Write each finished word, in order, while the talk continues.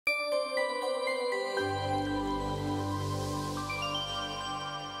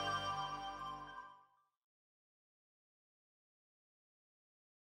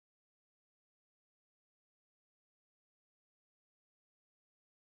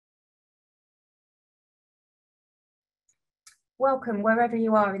Welcome wherever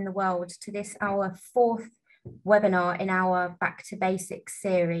you are in the world to this, our fourth webinar in our Back to Basics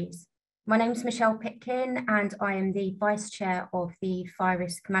series. My name is Michelle Pitkin and I am the Vice Chair of the Fire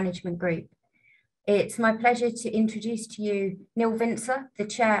Risk Management Group. It's my pleasure to introduce to you Neil Vincer, the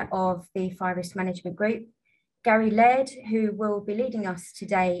Chair of the Fire Risk Management Group, Gary Laird, who will be leading us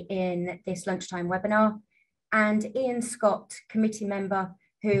today in this lunchtime webinar, and Ian Scott, Committee Member,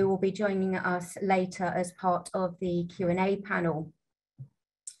 who will be joining us later as part of the Q&A panel.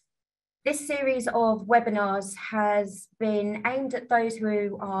 This series of webinars has been aimed at those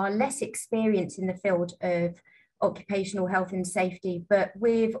who are less experienced in the field of occupational health and safety, but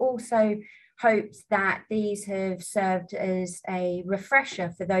we've also hoped that these have served as a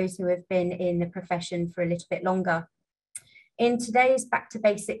refresher for those who have been in the profession for a little bit longer. In today's Back to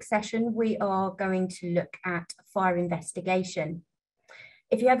Basics session, we are going to look at fire investigation.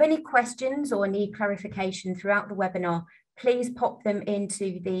 If you have any questions or need clarification throughout the webinar, please pop them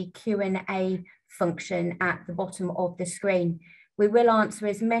into the Q&A function at the bottom of the screen. We will answer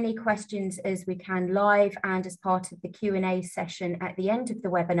as many questions as we can live and as part of the Q&A session at the end of the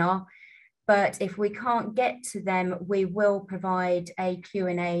webinar. But if we can't get to them, we will provide a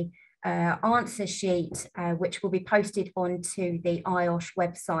Q&A answer sheet, which will be posted onto the IOSH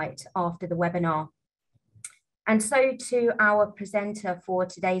website after the webinar. And so to our presenter for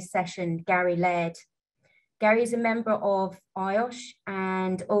today's session, Gary Laird. Gary is a member of IOSH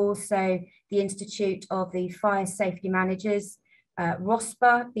and also the Institute of the Fire Safety Managers,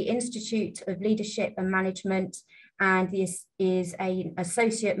 ROSPA, the Institute of Leadership and Management, and this is an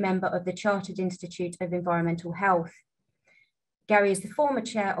associate member of the Chartered Institute of Environmental Health. Gary is the former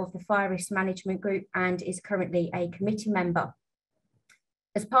chair of the Fire Risk Management Group and is currently a committee member.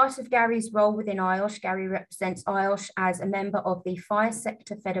 As part of Gary's role within IOSH, Gary represents IOSH as a member of the Fire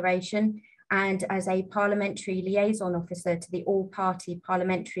Sector Federation and as a parliamentary liaison officer to the all-party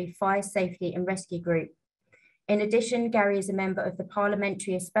Parliamentary Fire Safety and Rescue Group. In addition, Gary is a member of the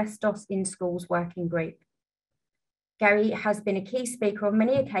Parliamentary Asbestos in Schools Working Group. Gary has been a key speaker on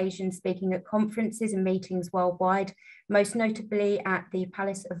many occasions, speaking at conferences and meetings worldwide, most notably at the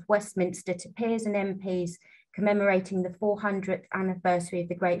Palace of Westminster to peers and MPs commemorating the 400th anniversary of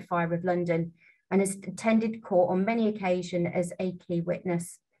the Great Fire of London, and has attended court on many occasions as a key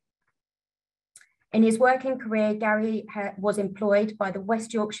witness. In his working career, Gary was employed by the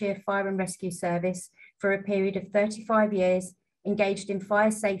West Yorkshire Fire and Rescue Service for a period of 35 years, engaged in fire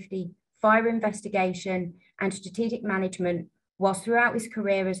safety, fire investigation, and strategic management, whilst throughout his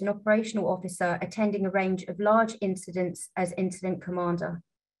career as an operational officer, attending a range of large incidents as incident commander.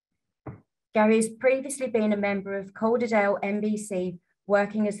 Gary has previously been a member of Calderdale MBC,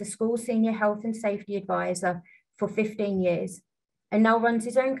 working as the school senior health and safety advisor for 15 years, and now runs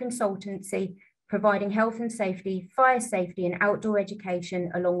his own consultancy, providing health and safety, fire safety, and outdoor education,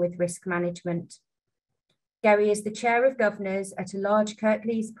 along with risk management. Gary is the chair of governors at a large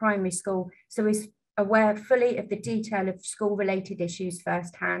Kirklees primary school, so is aware fully of the detail of school-related issues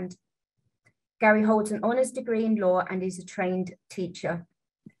firsthand. Gary holds an honours degree in law and is a trained teacher.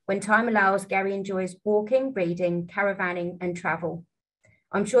 When time allows, Gary enjoys walking, reading, caravanning, and travel.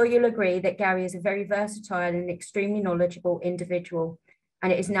 I'm sure you'll agree that Gary is a very versatile and extremely knowledgeable individual.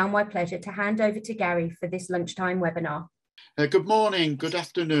 And it is now my pleasure to hand over to Gary for this lunchtime webinar. Good morning, good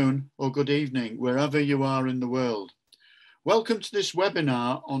afternoon, or good evening, wherever you are in the world. Welcome to this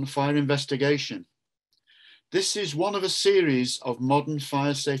webinar on fire investigation. This is one of a series of modern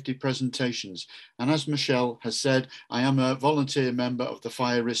fire safety presentations, and as Michelle has said, I am a volunteer member of the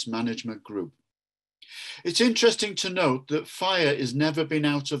Fire Risk Management Group. It's interesting to note that fire has never been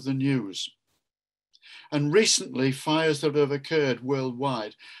out of the news. And recently, fires that have occurred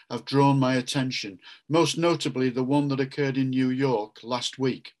worldwide have drawn my attention, most notably the one that occurred in New York last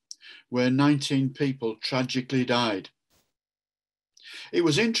week, where 19 people tragically died. It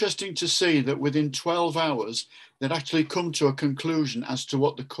was interesting to see that within 12 hours, they'd actually come to a conclusion as to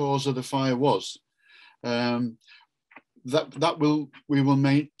what the cause of the fire was. We will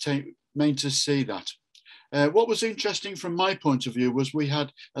main to see that. What was interesting from my point of view was we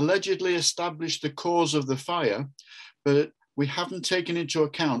had allegedly established the cause of the fire, but we haven't taken into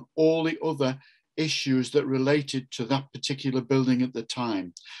account all the other issues that related to that particular building at the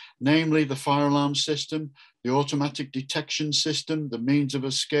time, namely the fire alarm system, the automatic detection system, the means of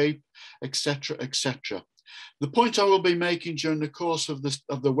escape, etc., etc. The point I will be making during the course of the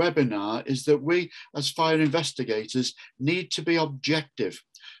webinar is that we, as fire investigators, need to be objective,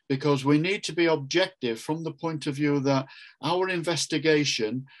 because we need to be objective from the point of view that our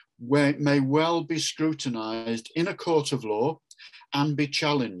investigation may well be scrutinised in a court of law and be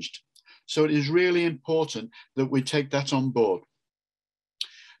challenged. So it is really important that we take that on board.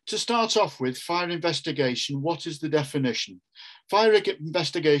 To start off with, fire investigation, what is the definition? Fire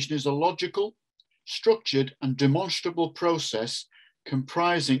investigation is a logical, structured and demonstrable process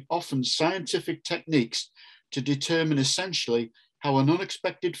comprising often scientific techniques to determine essentially how an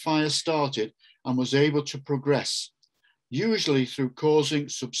unexpected fire started and was able to progress, usually through causing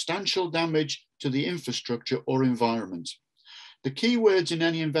substantial damage to the infrastructure or environment. The key words in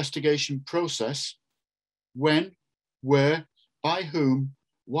any investigation process: when, where, by whom,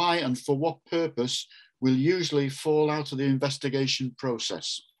 why and for what purpose will usually fall out of the investigation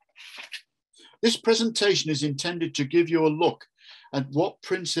process. This presentation is intended to give you a look at what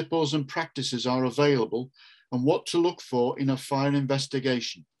principles and practices are available and what to look for in a fire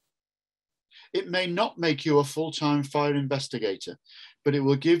investigation. It may not make you a full-time fire investigator, but it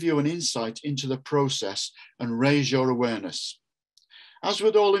will give you an insight into the process and raise your awareness. As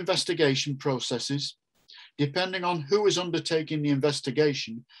with all investigation processes, depending on who is undertaking the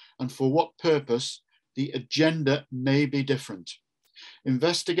investigation and for what purpose, the agenda may be different.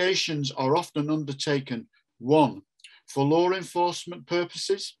 Investigations are often undertaken, 1, for law enforcement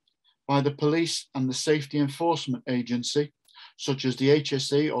purposes by the police and the safety enforcement agency, such as the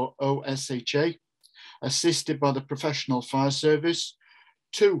HSE or OSHA, assisted by the professional fire service.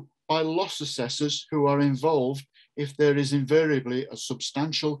 2, by loss assessors who are involved if there is invariably a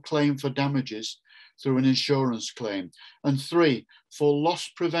substantial claim for damages through an insurance claim. And 3, for loss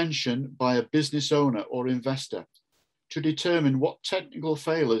prevention by a business owner or investor to determine what technical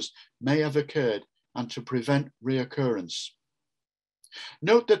failures may have occurred and to prevent reoccurrence.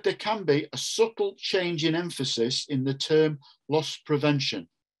 Note that there can be a subtle change in emphasis in the term loss prevention.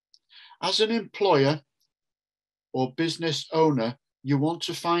 As an employer or business owner, you want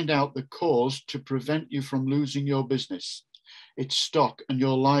to find out the cause to prevent you from losing your business, its stock and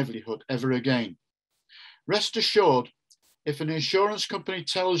your livelihood ever again. Rest assured, if an insurance company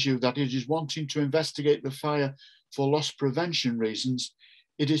tells you that it is wanting to investigate the fire for loss prevention reasons,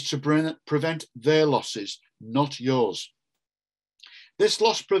 it is to prevent their losses, not yours. This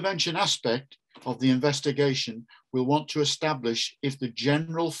loss prevention aspect of the investigation will want to establish if the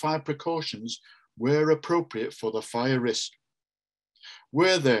general fire precautions were appropriate for the fire risk.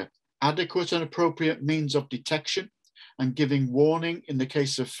 Were there adequate and appropriate means of detection and giving warning in the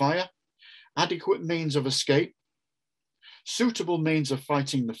case of fire, adequate means of escape, suitable means of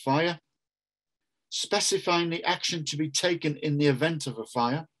fighting the fire, specifying the action to be taken in the event of a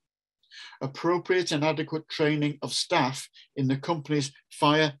fire, appropriate and adequate training of staff in the company's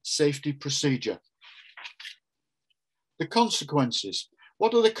fire safety procedure. The consequences.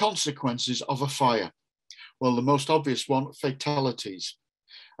 What are the consequences of a fire? Well, the most obvious one, fatalities,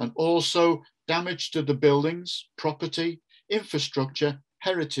 and also damage to the buildings, property, infrastructure,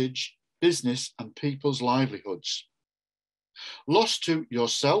 heritage, business, and people's livelihoods. Loss to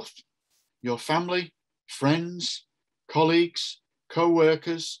yourself, your family, friends, colleagues,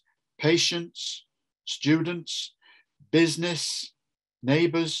 co-workers, patients, students, business,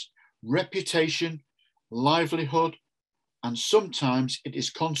 neighbours, reputation, livelihood, and sometimes it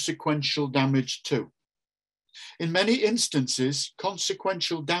is consequential damage too. In many instances,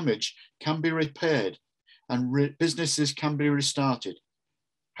 consequential damage can be repaired and businesses can be restarted.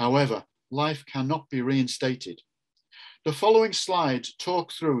 However, life cannot be reinstated. The following slides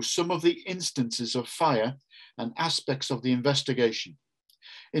talk through some of the instances of fire and aspects of the investigation.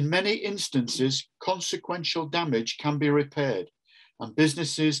 In many instances, consequential damage can be repaired and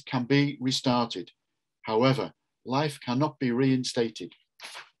businesses can be restarted. However, life cannot be reinstated.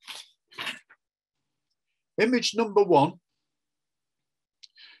 Image number 1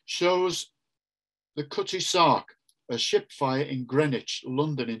 shows the Cutty Sark, a ship fire in Greenwich,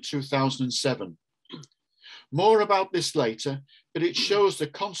 London in 2007. More about this later, but it shows the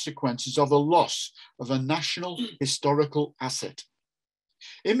consequences of a loss of a national historical asset.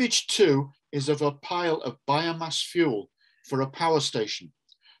 Image 2 is of a pile of biomass fuel for a power station,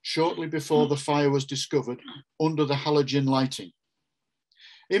 shortly before the fire was discovered under the halogen lighting.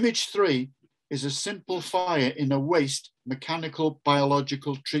 Image 3 is a simple fire in a waste mechanical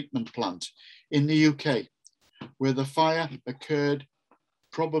biological treatment plant in the UK, where the fire occurred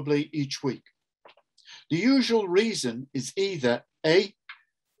probably each week. The usual reason is either A,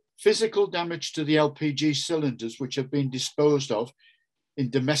 physical damage to the LPG cylinders which have been disposed of in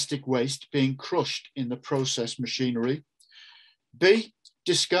domestic waste being crushed in the process machinery, B,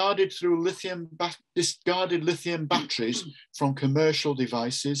 discarded lithium batteries from commercial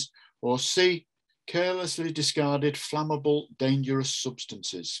devices, or C, carelessly discarded flammable dangerous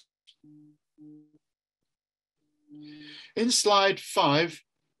substances. In slide 5,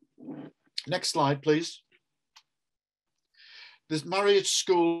 next slide please. the Marriott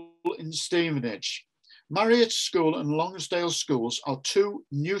School in Stevenage. Marriott School and Lonsdale Schools are two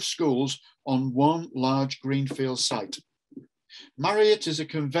new schools on one large greenfield site. Marriott is a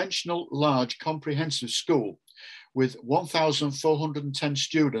conventional large comprehensive school with 1,410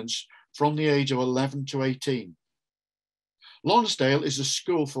 students from the age of 11 to 18. Lonsdale is a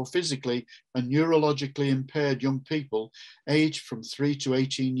school for physically and neurologically impaired young people aged from 3 to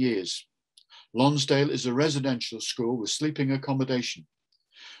 18 years. Lonsdale is a residential school with sleeping accommodation,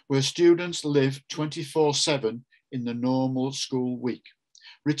 where students live 24/7 in the normal school week,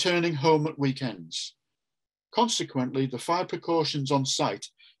 returning home at weekends. Consequently, the fire precautions on site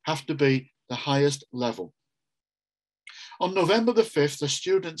have to be the highest level. On November the 5th, the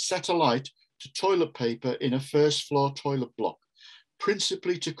students set alight to toilet paper in a first floor toilet block,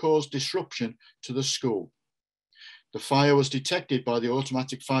 principally to cause disruption to the school. The fire was detected by the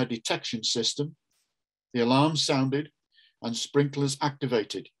automatic fire detection system. The alarm sounded and sprinklers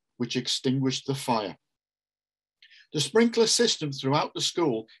activated, which extinguished the fire. The sprinkler system throughout the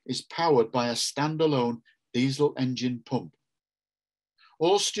school is powered by a standalone diesel engine pump.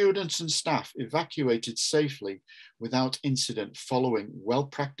 All students and staff evacuated safely without incident following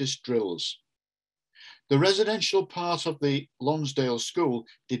well-practiced drills. The residential part of the Lonsdale School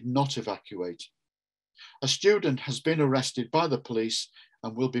did not evacuate. A student has been arrested by the police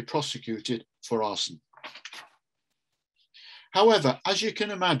and will be prosecuted for arson. However, as you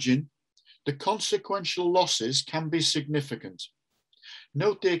can imagine, the consequential losses can be significant.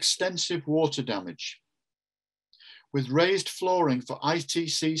 Note the extensive water damage. With raised flooring for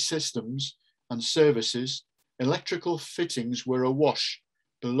ITC systems and services, electrical fittings were awash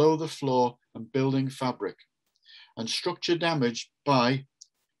below the floor and building fabric, and structure damaged by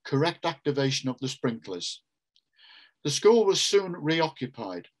correct activation of the sprinklers. The school was soon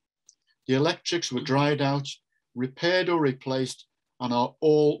reoccupied. The electrics were dried out, repaired or replaced, and are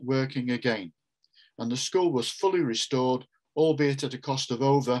all working again. And the school was fully restored, albeit at a cost of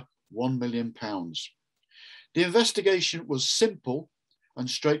over £1 million. The investigation was simple and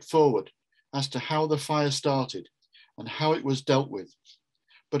straightforward as to how the fire started and how it was dealt with.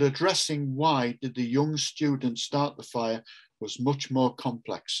 But addressing why did the young student start the fire was much more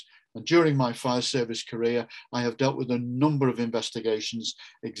complex. And during my fire service career, I have dealt with a number of investigations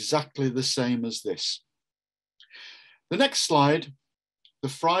exactly the same as this. The next slide, the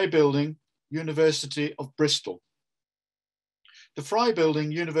Fry Building, University of Bristol. The Fry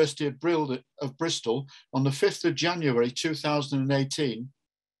Building, University of Bristol, on the 5th of January 2018,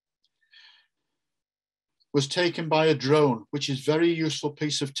 was taken by a drone, which is a very useful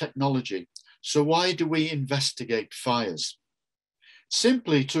piece of technology. So why do we investigate fires?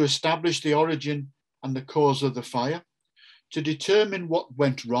 Simply to establish the origin and the cause of the fire, to determine what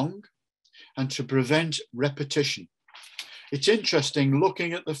went wrong, and to prevent repetition. It's interesting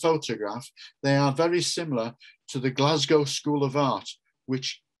looking at the photograph, they are very similar to the Glasgow School of Art,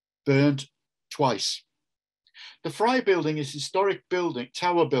 which burned twice. The Fry Building is a historic building,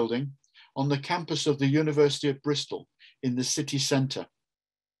 tower building, on the campus of the University of Bristol in the city centre.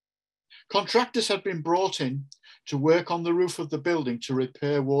 Contractors had been brought in to work on the roof of the building to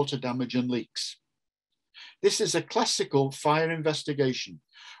repair water damage and leaks. This is a classical fire investigation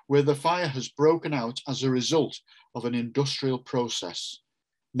where the fire has broken out as a result of an industrial process,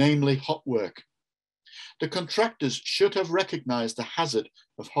 namely hot work. The contractors should have recognised the hazard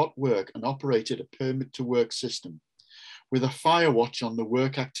of hot work and operated a permit to work system with a fire watch on the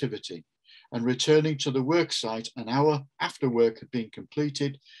work activity and returning to the work site an hour after work had been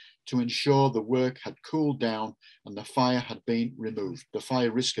completed to ensure the work had cooled down and the fire had been removed, the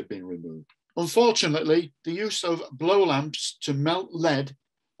fire risk had been removed. Unfortunately, the use of blow lamps to melt lead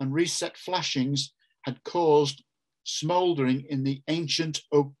and reset flashings had caused smouldering in the ancient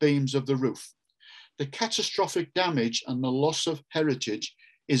oak beams of the roof. The catastrophic damage and the loss of heritage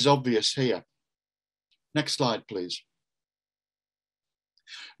is obvious here. Next slide, please.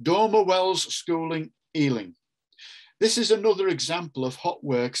 Dormer Wells Schooling, Ealing. This is another example of hot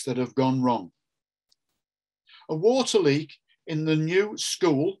works that have gone wrong. A water leak in the new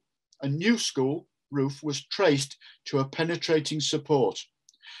school roof was traced to a penetrating support.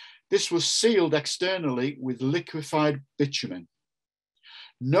 This was sealed externally with liquefied bitumen.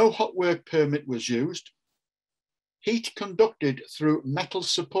 No hot work permit was used. Heat conducted through metal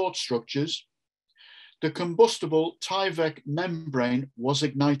support structures. The combustible Tyvek membrane was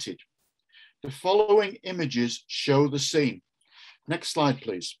ignited. The following images show the scene. Next slide,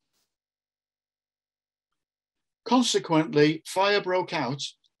 please. Consequently, fire broke out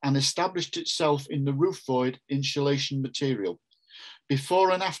and established itself in the roof void insulation material.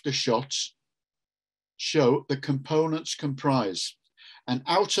 Before and after shots show the components comprise an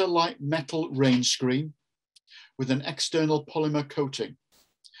outer light metal rain screen with an external polymer coating,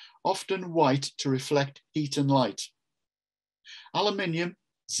 often white to reflect heat and light, aluminium,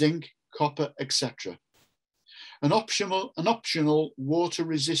 zinc, copper, etc. An optional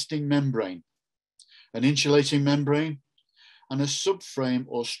water-resisting membrane, an insulating membrane, and a subframe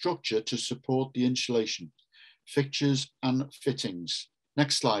or structure to support the insulation, fixtures and fittings.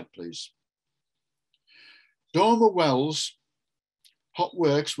 Next slide, please. Dormer wells hot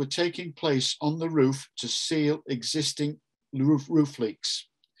works were taking place on the roof to seal existing roof leaks.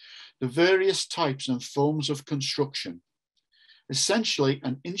 The various types and forms of construction. Essentially,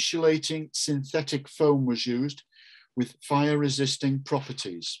 an insulating synthetic foam was used with fire-resisting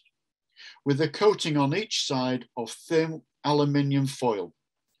properties, with a coating on each side of thin aluminium foil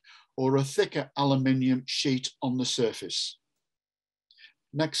or a thicker aluminium sheet on the surface.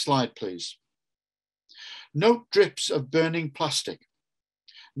 Next slide, please. Note drips of burning plastic.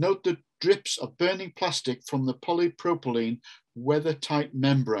 Note the drips of burning plastic from the polypropylene weather-tight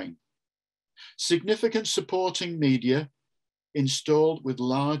membrane. Significant supporting media installed with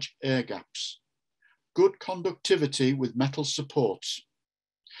large air gaps. Good conductivity with metal supports.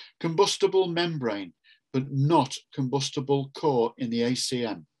 Combustible membrane, but not combustible core in the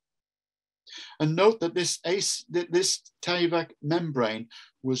ACM. And note that this Tyvek membrane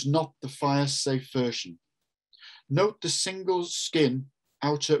was not the fire-safe version. Note the single skin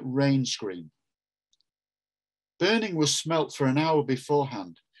outer rain screen. Burning was smelt for an hour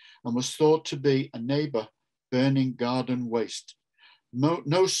beforehand and was thought to be a neighbour burning garden waste.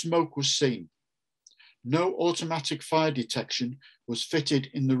 No smoke was seen. No automatic fire detection was fitted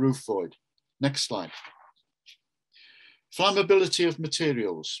in the roof void. Next slide. Flammability of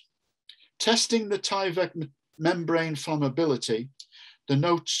materials. Testing the Tyvek membrane flammability,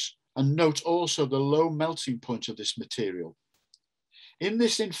 note also the low melting point of this material. In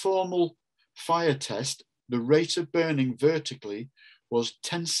this informal fire test, the rate of burning vertically was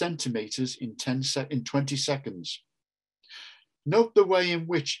 10 centimeters in 20 seconds. Note the way in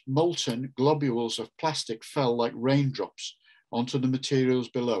which molten globules of plastic fell like raindrops onto the materials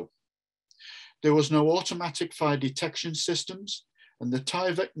below. There was no automatic fire detection systems, and the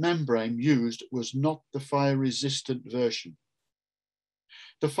Tyvek membrane used was not the fire-resistant version.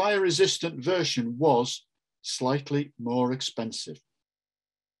 The fire-resistant version was slightly more expensive.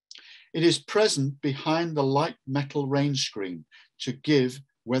 It is present behind the light metal rain screen to give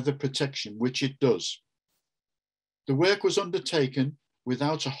weather protection, which it does. The work was undertaken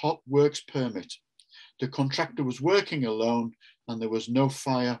without a hot works permit. The contractor was working alone and there was no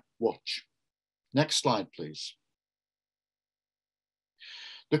fire watch. Next slide, please.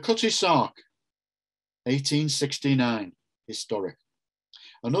 The Cutty Sark, 1869, historic.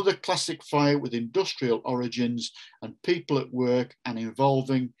 Another classic fire with industrial origins and people at work and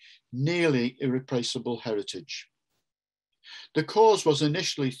involving nearly irreplaceable heritage. The cause was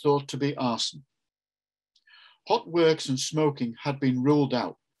initially thought to be arson. Hot works and smoking had been ruled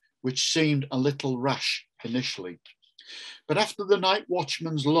out, which seemed a little rash initially. But after the night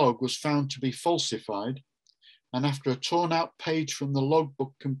watchman's log was found to be falsified, and after a torn out page from the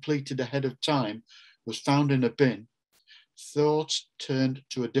logbook completed ahead of time was found in a bin, thoughts turned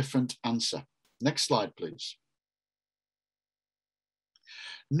to a different answer. Next slide, please.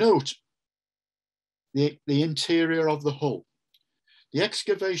 Note the interior of the hull. The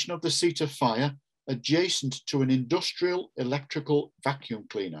excavation of the seat of fire adjacent to an industrial electrical vacuum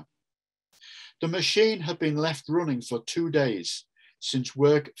cleaner. The machine had been left running for 2 days since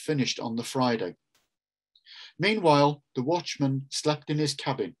work finished on the Friday. Meanwhile, the watchman slept in his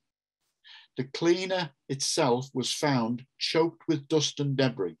cabin. The cleaner itself was found choked with dust and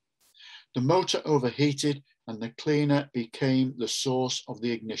debris. The motor overheated and the cleaner became the source of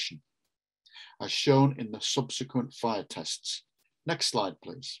the ignition, as shown in the subsequent fire tests. Next slide,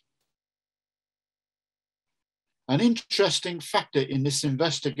 please. An interesting factor in this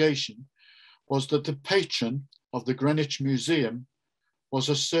investigation was that the patron of the Greenwich Museum was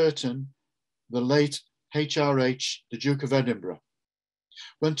a certain, the late HRH, the Duke of Edinburgh.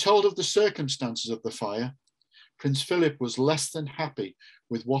 When told of the circumstances of the fire, Prince Philip was less than happy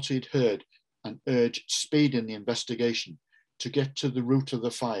with what he'd heard and urged speed in the investigation to get to the root of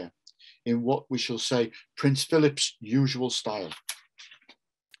the fire, in what we shall say Prince Philip's usual style.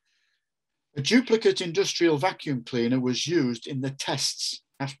 A duplicate industrial vacuum cleaner was used in the tests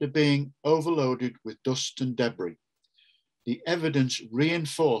after being overloaded with dust and debris. The evidence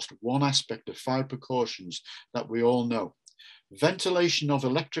reinforced one aspect of fire precautions that we all know. Ventilation of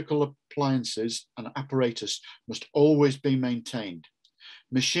electrical appliances and apparatus must always be maintained.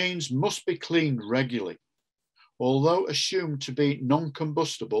 Machines must be cleaned regularly. Although assumed to be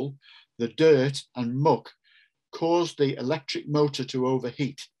non-combustible, the dirt and muck caused the electric motor to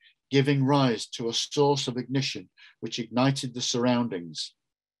overheat, giving rise to a source of ignition which ignited the surroundings.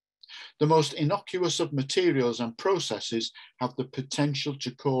 The most innocuous of materials and processes have the potential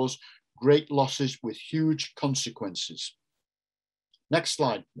to cause great losses with huge consequences. Next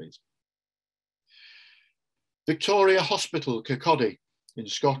slide, please. Victoria Hospital, Kirkcaldy in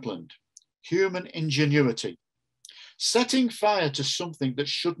Scotland. Human ingenuity. Setting fire to something that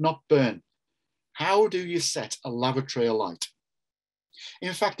should not burn. How do you set a lavatory alight?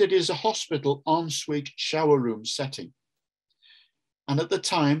 In fact, it is a hospital ensuite shower room setting. And at the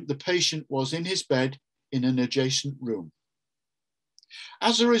time, the patient was in his bed in an adjacent room.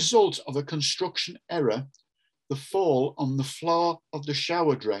 As a result of a construction error, the fall on the floor of the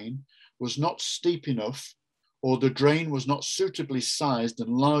shower drain was not steep enough, or the drain was not suitably sized and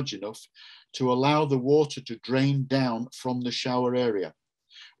large enough to allow the water to drain down from the shower area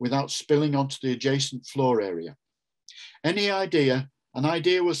without spilling onto the adjacent floor area. An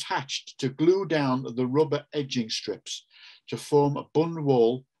idea was hatched to glue down the rubber edging strips to form a bund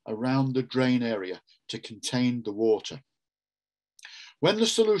wall around the drain area to contain the water. When the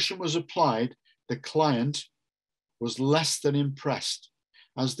solution was applied, the client was less than impressed,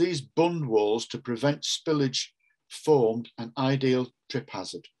 as these bund walls to prevent spillage formed an ideal trip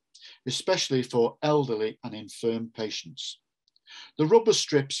hazard, especially for elderly and infirm patients. The rubber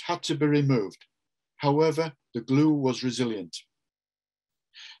strips had to be removed. However, the glue was resilient.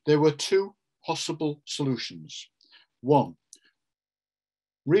 There were two possible solutions. One,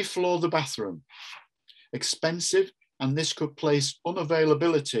 refloor the bathroom. Expensive, and this could place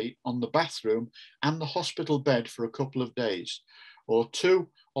unavailability on the bathroom and the hospital bed for a couple of days. Or two,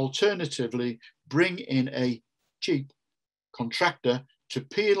 alternatively, bring in a cheap contractor to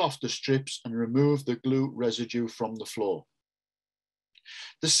peel off the strips and remove the glue residue from the floor.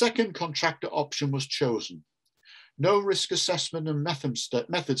 The second contractor option was chosen. No risk assessment and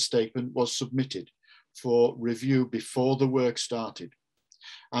method statement was submitted for review before the work started,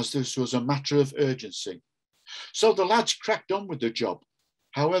 as this was a matter of urgency. So the lads cracked on with the job.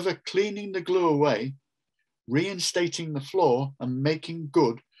 However, cleaning the glue away, reinstating the floor and making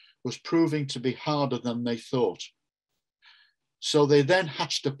good was proving to be harder than they thought. So they then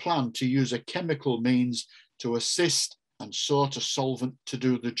hatched a plan to use a chemical means to assist and sought a solvent to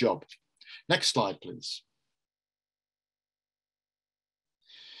do the job. Next slide, please.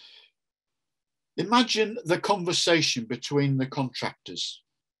 Imagine the conversation between the contractors.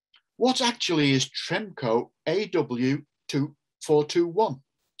 What actually is Tremco AW421?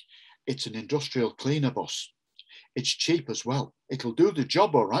 It's an industrial cleaner, boss. It's cheap as well. It'll do the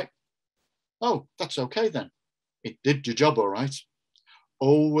job all right. Oh, that's okay then. It did the job all right.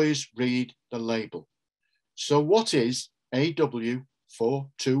 Always read the label. So what is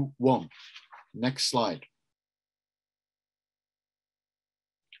AW421? Next slide.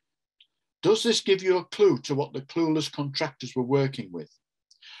 Does this give you a clue to what the clueless contractors were working with?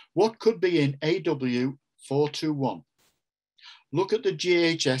 What could be in AW421? Look at the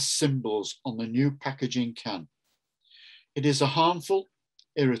GHS symbols on the new packaging can. It is a harmful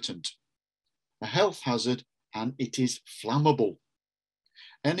irritant, a health hazard, and it is flammable.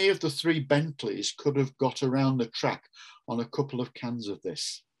 Any of the three Bentleys could have got around the track on a couple of cans of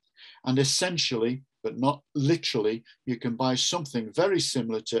this. And essentially, but not literally, you can buy something very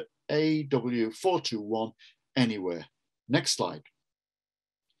similar to AW421 anywhere. Next slide.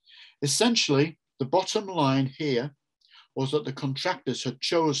 Essentially, the bottom line here was that the contractors had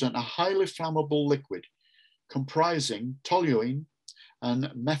chosen a highly flammable liquid comprising toluene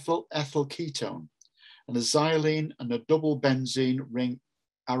and methyl ethyl ketone, and a xylene and a double benzene ring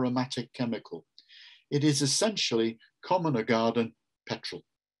aromatic chemical. It is essentially common garden petrol.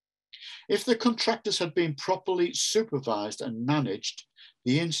 If the contractors had been properly supervised and managed,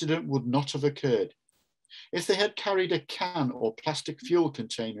 the incident would not have occurred. If they had carried a can or plastic fuel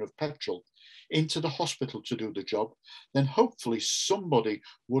container of petrol into the hospital to do the job, then hopefully somebody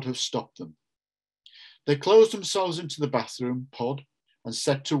would have stopped them. They closed themselves into the bathroom pod and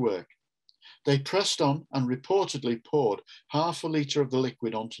set to work. They pressed on and reportedly poured half a litre of the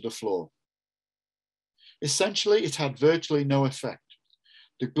liquid onto the floor. Essentially, it had virtually no effect.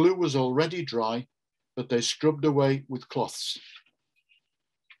 The glue was already dry, but they scrubbed away with cloths.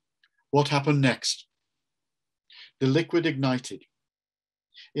 What happened next? The liquid ignited.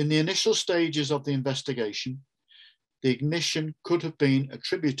 In the initial stages of the investigation, the ignition could have been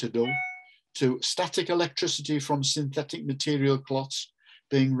attributable to static electricity from synthetic material cloths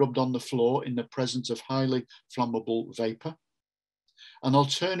being rubbed on the floor in the presence of highly flammable vapor, An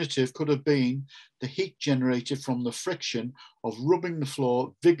alternative could have been the heat generated from the friction of rubbing the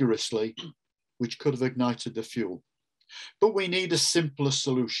floor vigorously, which could have ignited the fuel. But we need a simpler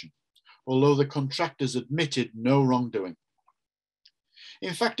solution, although the contractors admitted no wrongdoing.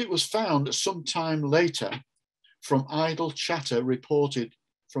 In fact, it was found some time later from idle chatter reported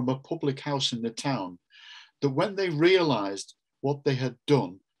from a public house in the town that when they realized what they had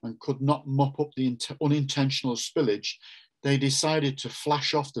done and could not mop up the unintentional spillage, they decided to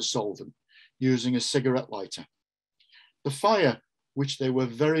flash off the solvent using a cigarette lighter. The fire, which they were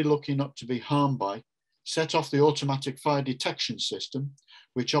very lucky not to be harmed by, set off the automatic fire detection system,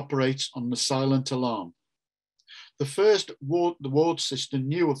 which operates on the silent alarm. The first the ward sister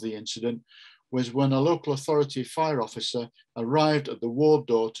knew of the incident was when a local authority fire officer arrived at the ward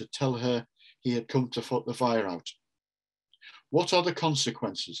door to tell her he had come to put the fire out. What are the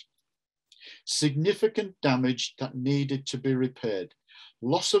consequences? Significant damage that needed to be repaired,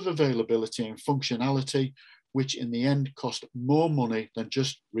 loss of availability and functionality, which in the end cost more money than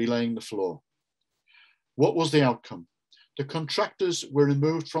just relaying the floor. What was the outcome? The contractors were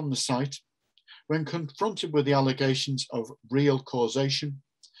removed from the site. When confronted with the allegations of real causation,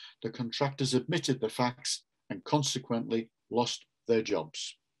 the contractors admitted the facts and consequently lost their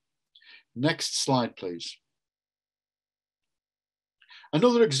jobs. Next slide, please.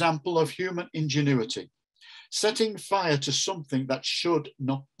 Another example of human ingenuity, setting fire to something that should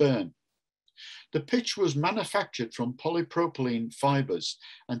not burn. The pitch was manufactured from polypropylene fibers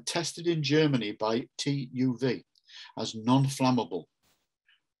and tested in Germany by TUV as non-flammable.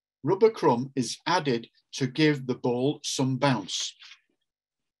 Rubber crumb is added to give the ball some bounce,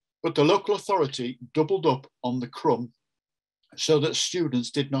 but the local authority doubled up on the crumb so that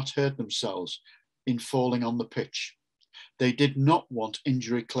students did not hurt themselves in falling on the pitch. They did not want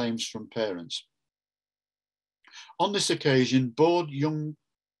injury claims from parents. On this occasion, bored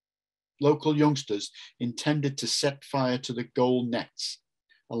local youngsters intended to set fire to the goal nets,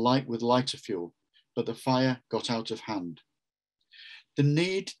 alight with lighter fuel, but the fire got out of hand. The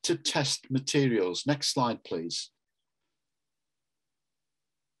need to test materials. Next slide, please.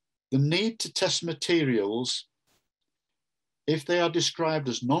 The need to test materials, if they are described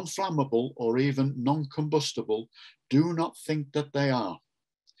as non-flammable or even non-combustible, do not think that they are.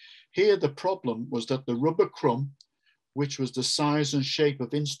 Here, the problem was that the rubber crumb, which was the size and shape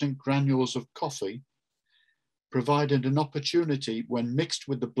of instant granules of coffee, provided an opportunity when mixed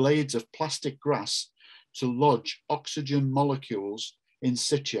with the blades of plastic grass to lodge oxygen molecules in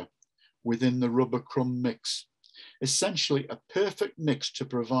situ within the rubber crumb mix. Essentially a perfect mix to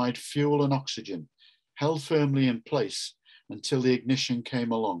provide fuel and oxygen, held firmly in place until the ignition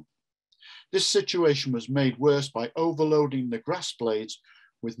came along. This situation was made worse by overloading the grass blades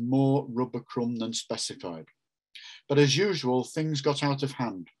with more rubber crumb than specified. But as usual, things got out of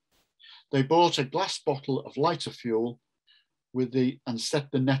hand. They bought a glass bottle of lighter fuel and set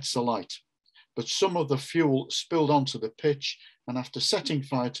the nets alight. But some of the fuel spilled onto the pitch, and after setting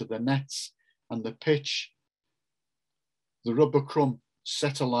fire to the nets and the pitch, the rubber crumb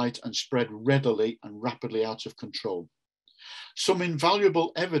set alight and spread readily and rapidly out of control. Some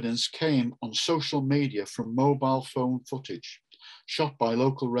invaluable evidence came on social media from mobile phone footage shot by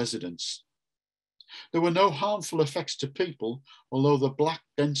local residents. There were no harmful effects to people, although the black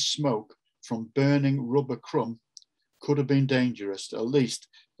dense smoke from burning rubber crumb could have been dangerous. At least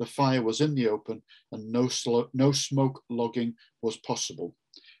the fire was in the open and no smoke logging was possible.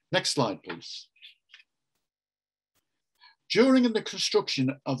 Next slide, please. During the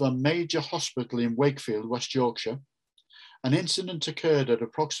construction of a major hospital in Wakefield, West Yorkshire, an incident occurred at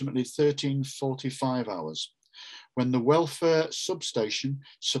approximately 13:45 hours when the welfare substation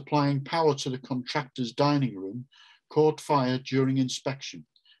supplying power to the contractor's dining room caught fire during inspection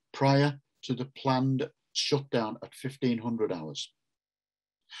prior to the planned shutdown at 1500 hours.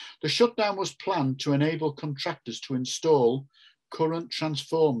 The shutdown was planned to enable contractors to install current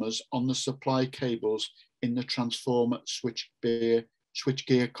transformers on the supply cables in the transformer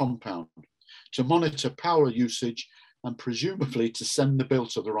switchgear compound to monitor power usage and presumably to send the bill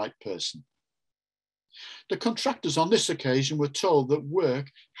to the right person. The contractors on this occasion were told that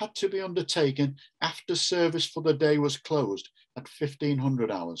work had to be undertaken after service for the day was closed at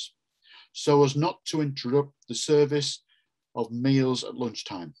 1500 hours, so as not to interrupt the service of meals at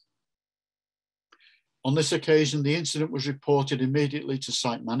lunchtime. On this occasion, the incident was reported immediately to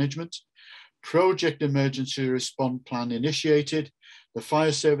site management. Project emergency response plan initiated. The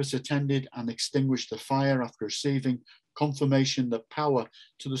fire service attended and extinguished the fire after receiving confirmation that power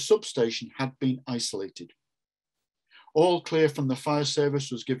to the substation had been isolated. All clear from the fire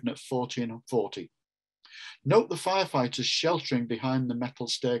service was given at 14:40. Note the firefighters sheltering behind the metal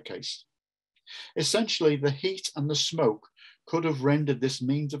staircase. Essentially, the heat and the smoke could have rendered this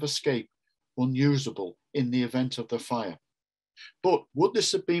means of escape unusable in the event of the fire. But would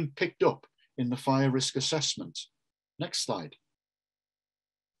this have been picked up in the fire risk assessment? Next slide.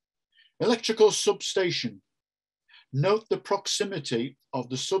 Electrical substation. Note the proximity of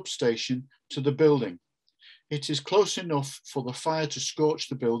the substation to the building. It is close enough for the fire to scorch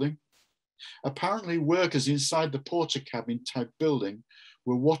the building. Apparently, workers inside the porter cabin type building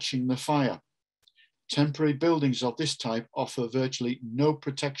were watching the fire. Temporary buildings of this type offer virtually no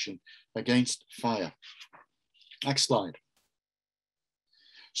protection against fire. Next slide.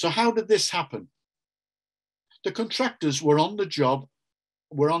 So how did this happen? The contractors were on a job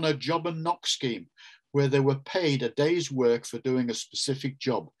and knock scheme where they were paid a day's work for doing a specific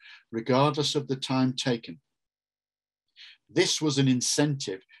job, regardless of the time taken. This was an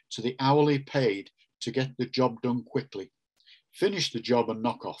incentive to the hourly paid to get the job done quickly, finish the job and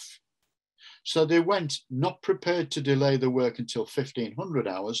knock off. So they went not prepared to delay the work until 1500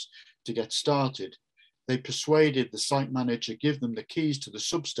 hours to get started. They persuaded the site manager to give them the keys to the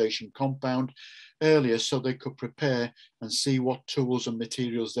substation compound earlier so they could prepare and see what tools and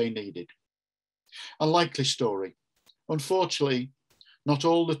materials they needed. A likely story. Unfortunately, not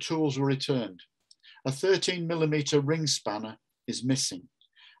all the tools were returned. A 13mm ring spanner is missing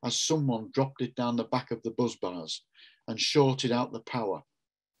as someone dropped it down the back of the buzz bars and shorted out the power.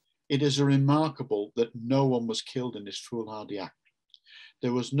 It is remarkable that no one was killed in this foolhardy act.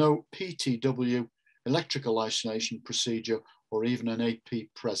 There was no PTW, electrical isolation procedure, or even an AP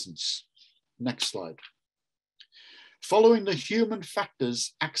presence. Next slide. Following the human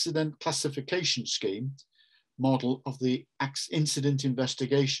factors accident classification scheme model of the incident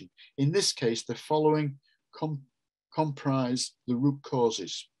investigation, in this case, the following comprise the root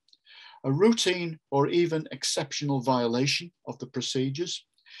causes: a routine or even exceptional violation of the procedures,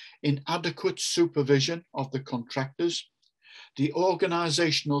 inadequate supervision of the contractors, the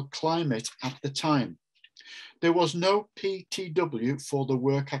organizational climate at the time. There was no PTW for the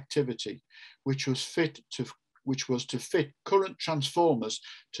work activity, which was to fit current transformers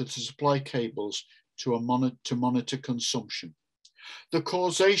to the supply cables to monitor consumption. The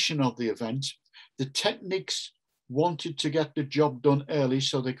causation of the event, the techniques wanted to get the job done early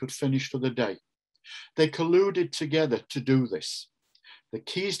so they could finish for the day. They colluded together to do this. The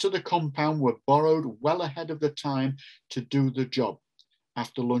keys to the compound were borrowed well ahead of the time to do the job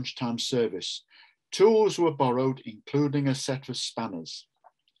after lunchtime service. Tools were borrowed, including a set of spanners.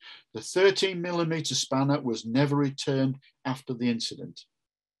 The 13mm spanner was never returned after the incident.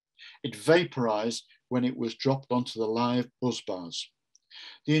 It vaporized when it was dropped onto the live buzz bars.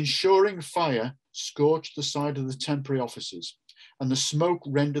 The ensuing fire scorched the side of the temporary offices, and the smoke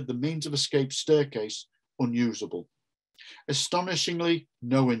rendered the means of escape staircase unusable. Astonishingly,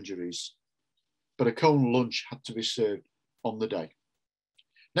 no injuries, but a cone lunch had to be served on the day.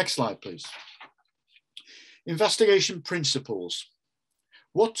 Next slide, please. Investigation principles.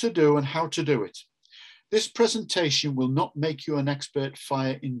 What to do and how to do it. This presentation will not make you an expert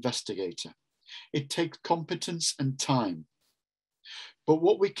fire investigator. It takes competence and time. But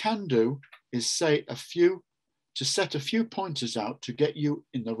what we can do is set a few pointers out to get you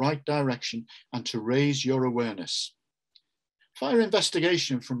in the right direction and to raise your awareness. Fire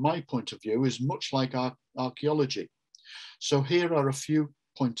investigation, from my point of view, is much like archaeology. So here are a few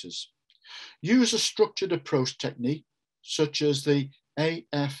pointers. Use a structured approach technique, such as the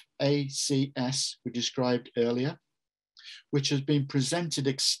AFACS we described earlier, which has been presented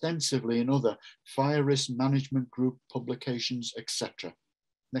extensively in other fire risk management group publications, etc.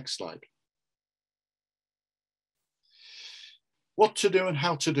 Next slide. What to do and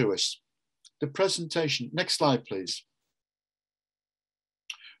how to do it. The presentation. Next slide, please.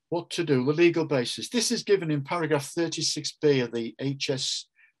 What to do, the legal basis. This is given in paragraph 36B of the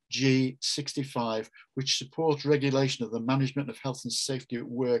HSG 65, which supports regulation of the Management of Health and Safety at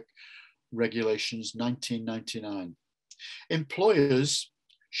Work Regulations 1999. Employers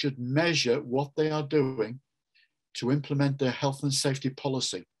should measure what they are doing to implement their health and safety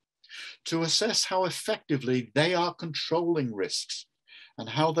policy, to assess how effectively they are controlling risks and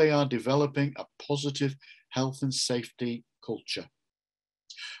how they are developing a positive health and safety culture.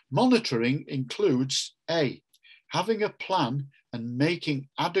 Monitoring includes A, having a plan and making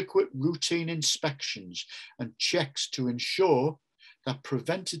adequate routine inspections and checks to ensure that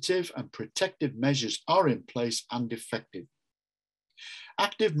preventative and protective measures are in place and effective.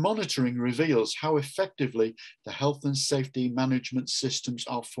 Active monitoring reveals how effectively the health and safety management systems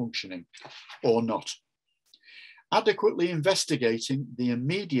are functioning or not. adequately investigating the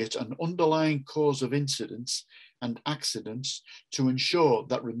immediate and underlying cause of incidents and accidents to ensure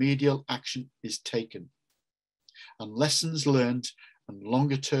that remedial action is taken, and lessons learned and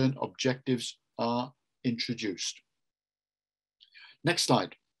longer-term objectives are introduced. Next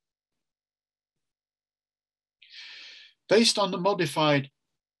slide. Based on the modified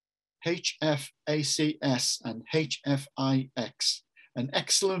HFACS and HFIX, an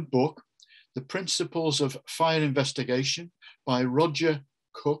excellent book, The Principles of Fire Investigation by Roy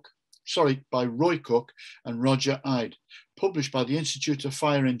Cook and Roger Ide, published by the Institute of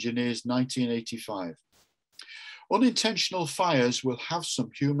Fire Engineers, 1985. Unintentional fires will have some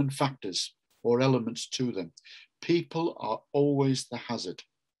human factors or elements to them. People are always the hazard.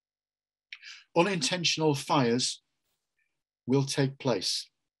 Unintentional fires will take place.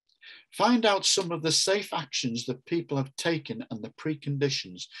 Find out some of the safe actions that people have taken and the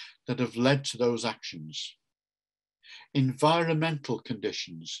preconditions that have led to those actions. Environmental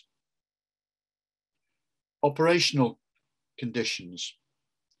conditions, operational conditions,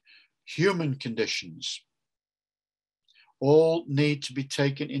 human conditions, all need to be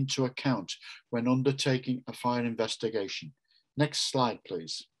taken into account when undertaking a fire investigation. Next slide,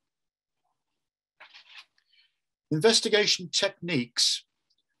 please. Investigation techniques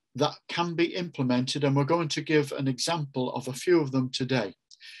that can be implemented, and we're going to give an example of a few of them today.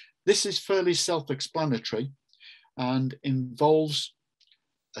 This is fairly self-explanatory and involves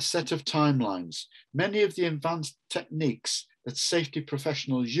a set of timelines. Many of the advanced techniques that safety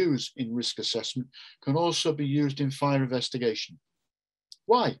professionals use in risk assessment can also be used in fire investigation.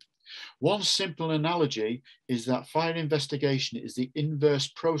 Why? One simple analogy is that fire investigation is the inverse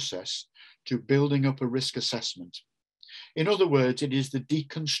process to building up a risk assessment. In other words, it is the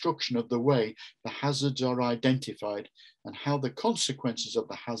deconstruction of the way the hazards are identified and how the consequences of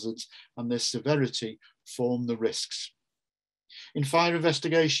the hazards and their severity form the risks. In fire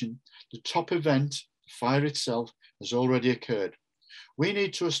investigation, the top event, the fire itself, has already occurred. We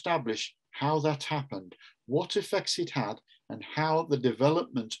need to establish how that happened, what effects it had, and how the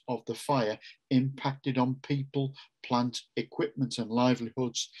development of the fire impacted on people, plant, equipment, and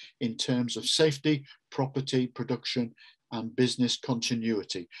livelihoods in terms of safety, property, production, and business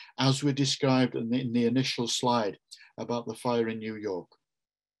continuity, as we described in the initial slide about the fire in New York.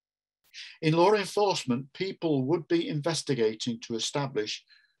 In law enforcement, people would be investigating to establish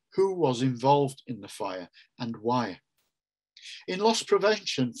who was involved in the fire and why. In loss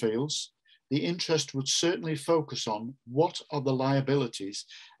prevention fields, the interest would certainly focus on what are the liabilities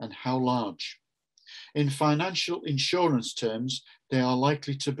and how large. In financial insurance terms, they are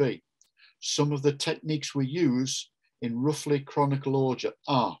likely to be. Some of the techniques we use in roughly chronicle order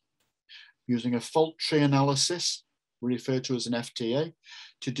are using a fault tree analysis, we refer to as an FTA,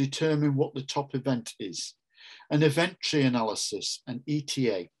 to determine what the top event is, an event tree analysis, an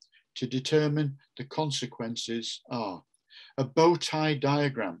ETA, to determine the consequences are, a bow tie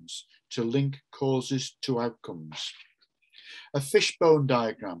diagrams to link causes to outcomes, a fishbone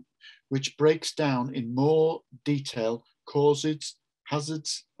diagram, which breaks down in more detail causes,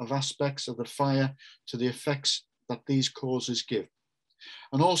 hazards of aspects of the fire to the effects that these causes give,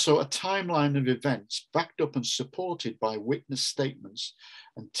 and also a timeline of events backed up and supported by witness statements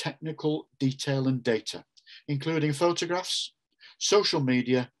and technical detail and data, including photographs, social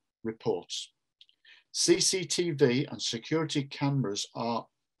media, reports. CCTV and security cameras are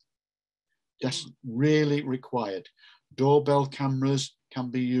really required. Doorbell cameras can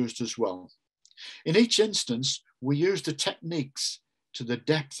be used as well. In each instance, we use the techniques to the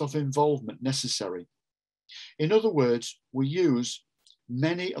depth of involvement necessary. In other words, we use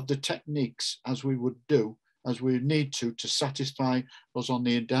many of the techniques as we need to satisfy us on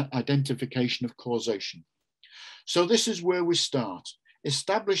the identification of causation. So this is where we start.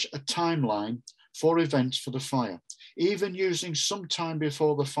 Establish a timeline for events for the fire, even using some time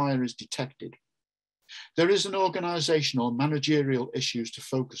before the fire is detected. There is an organizational and managerial issues to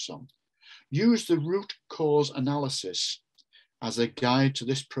focus on. Use the root cause analysis as a guide to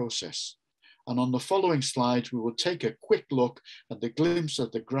this process. And on the following slides, we will take a quick look at the glimpse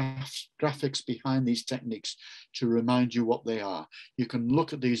of the graphics behind these techniques to remind you what they are. You can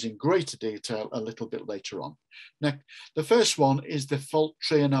look at these in greater detail a little bit later on. Now, the first one is the fault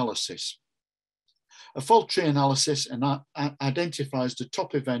tree analysis. A fault tree analysis identifies the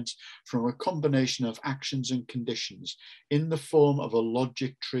top event from a combination of actions and conditions in the form of a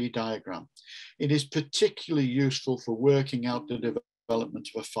logic tree diagram. It is particularly useful for working out the development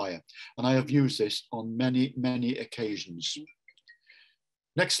of a fire, and I have used this on many, many occasions.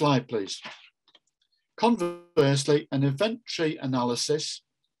 Next slide, please. Conversely, an event tree analysis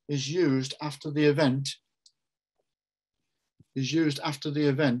is used after the event is used after the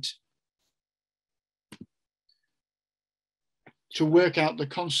event to work out the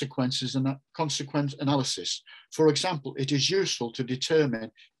consequences and consequence analysis. For example, it is useful to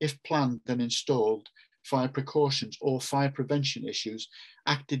determine if planned and installed fire precautions or fire prevention issues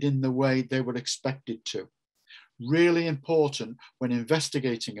acted in the way they were expected to. Really important when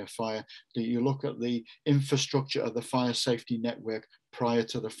investigating a fire that you look at the infrastructure of the fire safety network prior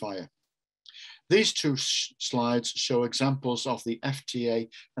to the fire. These two slides show examples of the FTA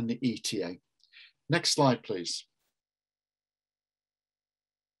and the ETA. Next slide, please.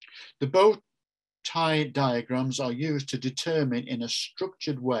 The bow tie diagrams are used to determine in a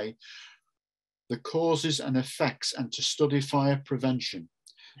structured way the causes and effects and to study fire prevention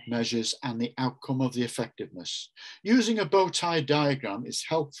measures and the outcome of the effectiveness. Using a bow tie diagram is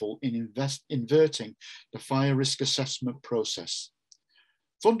helpful in inverting the fire risk assessment process.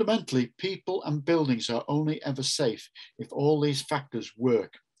 Fundamentally, people and buildings are only ever safe if all these factors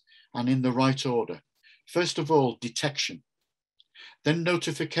work and in the right order. First of all, detection, then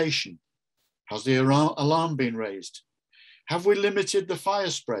notification. Has the alarm been raised? Have we limited the fire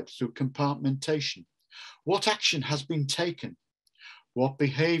spread through compartmentation? What action has been taken? What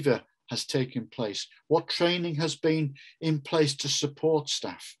behaviour has taken place? What training has been in place to support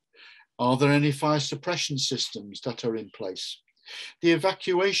staff? Are there any fire suppression systems that are in place? The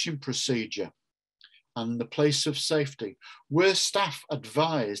evacuation procedure and the place of safety. Were staff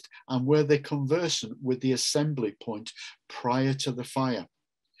advised and were they conversant with the assembly point prior to the fire?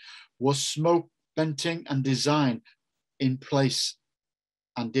 Was smoke venting and design in place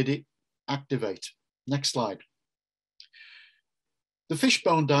and did it activate? Next slide. The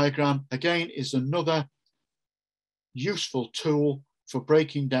fishbone diagram, again, is another useful tool for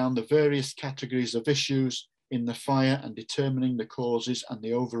breaking down the various categories of issues in the fire and determining the causes and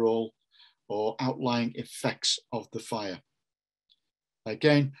the overall or outlying effects of the fire.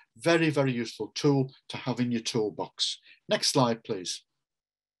 Again, very, very useful tool to have in your toolbox. Next slide, please.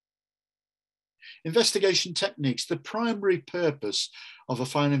 Investigation techniques. The primary purpose of a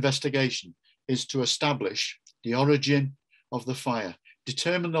fire investigation is to establish the origin of the fire,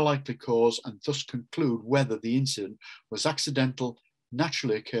 determine the likely cause, and thus conclude whether the incident was accidental,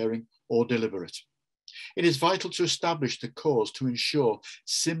 naturally occurring, or deliberate. It is vital to establish the cause to ensure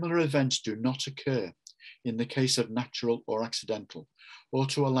similar events do not occur in the case of natural or accidental, or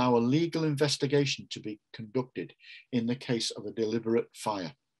to allow a legal investigation to be conducted in the case of a deliberate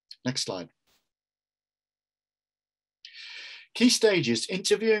fire. Next slide. Key stages,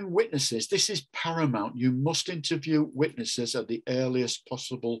 interviewing witnesses. This is paramount. You must interview witnesses at the earliest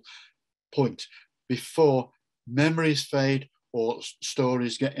possible point before memories fade or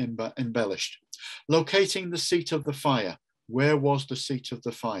stories get embellished. Locating the seat of the fire. Where was the seat of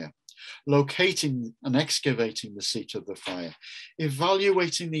the fire? Locating and excavating the seat of the fire.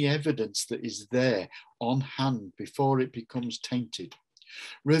 Evaluating the evidence that is there on hand before it becomes tainted.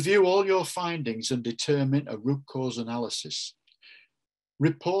 Review all your findings and determine a root cause analysis.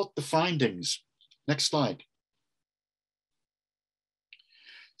 Report the findings. Next slide.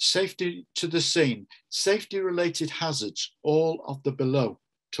 Safety to the scene. Safety-related hazards, all of the below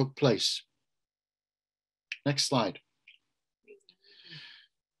took place. Next slide.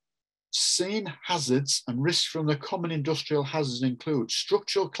 Scene hazards and risks from the common industrial hazards include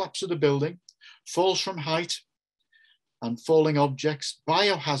structural collapse of the building, falls from height and falling objects,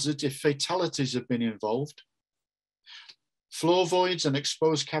 biohazards if fatalities have been involved, floor voids and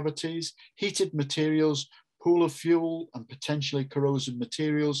exposed cavities, heated materials, pool of fuel and potentially corrosive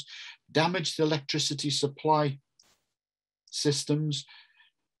materials, damaged electricity supply systems,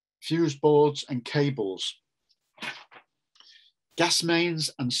 fuse boards and cables, gas mains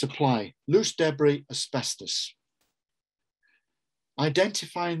and supply, loose debris, asbestos.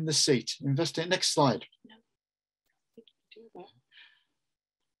 Identifying the seat. Investigate. Next slide.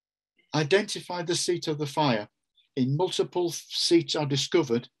 Identify the seat of the fire. In multiple seats are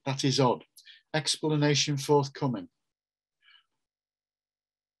discovered, that is odd. Explanation forthcoming.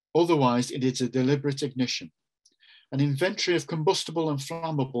 Otherwise, it is a deliberate ignition. An inventory of combustible and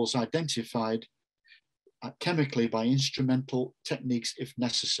flammables identified chemically by instrumental techniques if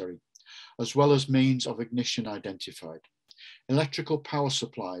necessary, as well as means of ignition identified. Electrical power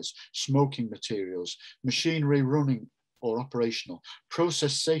supplies, smoking materials, machinery running or operational,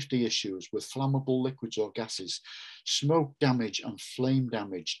 process safety issues with flammable liquids or gases, smoke damage and flame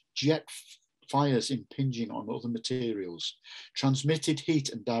damage, jet fires impinging on other materials, transmitted heat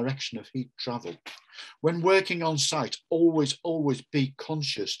and direction of heat travel. When working on site, always be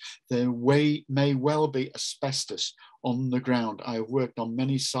conscious there may well be asbestos on the ground. I have worked on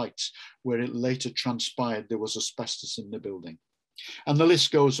many sites where it later transpired there was asbestos in the building. And the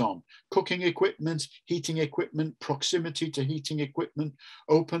list goes on. Cooking equipment, heating equipment, proximity to heating equipment,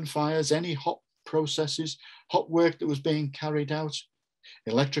 open fires, any hot processes, hot work that was being carried out,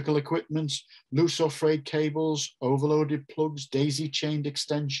 electrical equipment, loose or frayed cables, overloaded plugs, daisy-chained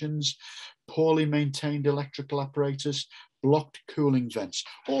extensions, poorly maintained electrical apparatus, blocked cooling vents.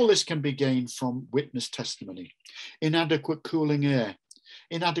 All this can be gained from witness testimony. Inadequate cooling air,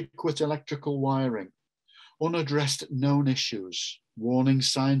 inadequate electrical wiring, unaddressed known issues. Warning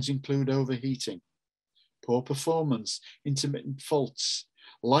signs include overheating, poor performance, intermittent faults,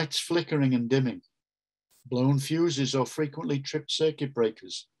 lights flickering and dimming, blown fuses or frequently tripped circuit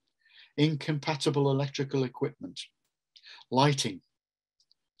breakers, incompatible electrical equipment, lighting,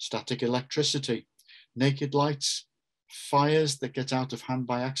 static electricity, naked lights, fires that get out of hand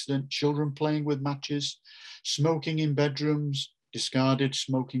by accident, children playing with matches, smoking in bedrooms, discarded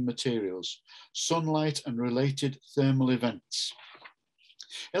smoking materials, sunlight and related thermal events.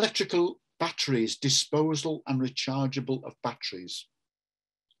 Electrical batteries, disposal and rechargeable of batteries.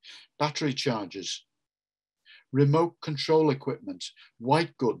 Battery chargers, remote control equipment,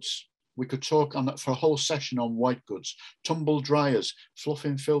 white goods. We could talk on that for a whole session on white goods, tumble dryers,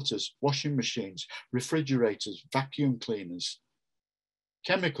 fluffing filters, washing machines, refrigerators, vacuum cleaners.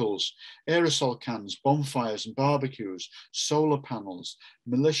 Chemicals, aerosol cans, bonfires and barbecues, solar panels,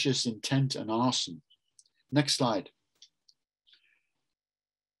 malicious intent and arson. Next slide.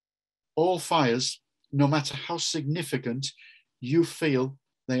 All fires, no matter how significant you feel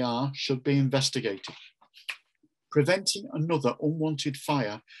they are, should be investigated. Preventing another unwanted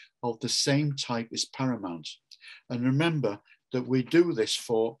fire of the same type is paramount. And remember that we do this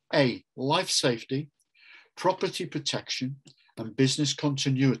for A, life safety, property protection, and business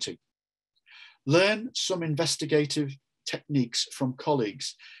continuity. Learn some investigative techniques from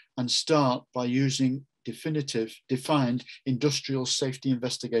colleagues and start by using defined industrial safety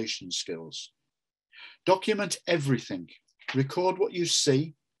investigation skills. Document everything. Record what you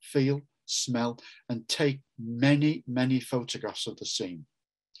see, feel, smell, and take many photographs of the scene.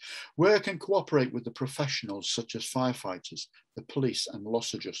 Work and cooperate with the professionals such as firefighters, the police and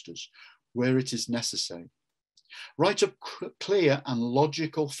loss adjusters where it is necessary. Write up clear and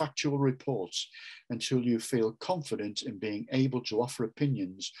logical factual reports until you feel confident in being able to offer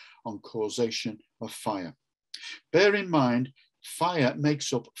opinions on causation of fire. Bear in mind, fire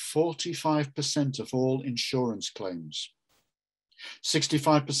makes up 45% of all insurance claims.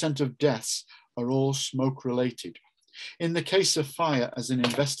 65% of deaths are all smoke related. In the case of fire, as an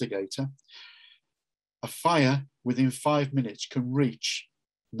investigator, a fire within 5 minutes can reach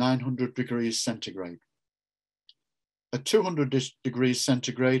 900 degrees centigrade. At 200 degrees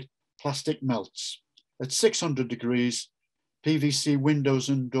centigrade, plastic melts. At 600 degrees, PVC windows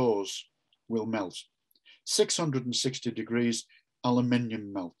and doors will melt. 660 degrees,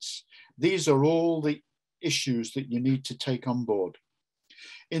 aluminium melts. These are all the issues that you need to take on board.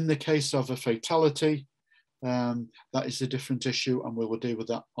 In the case of a fatality, that is a different issue, and we will deal with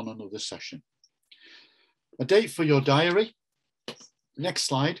that on another session. A date for your diary. Next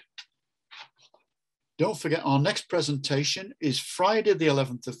slide. Don't forget, our next presentation is Friday, the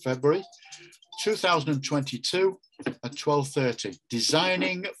 11th of February, 2022 at 12:30,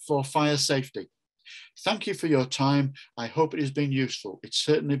 Designing for Fire Safety. Thank you for your time. I hope it has been useful. It's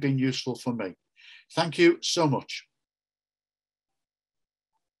certainly been useful for me. Thank you so much.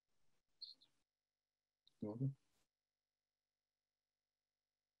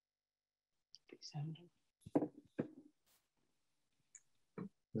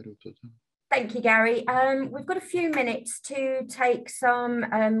 Thank you, Gary. We've got a few minutes to take some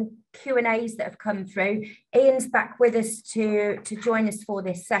Q&As that have come through. Ian's back with us to join us for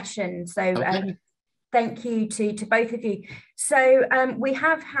this session. So okay. Thank you to both of you. So we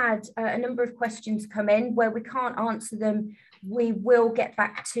have had a number of questions come in. Where we can't answer them, we will get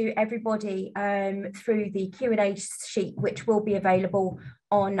back to everybody through the Q&A sheet, which will be available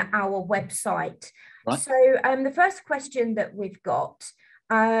on our website. Right. So the first question that we've got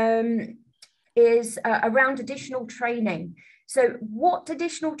is around additional training. So what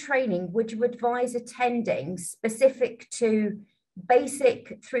additional training would you advise attending specific to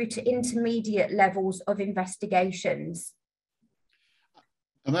basic through to intermediate levels of investigations?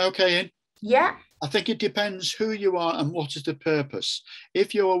 Am I okay, Ian? Yeah. I think it depends who you are and what is the purpose.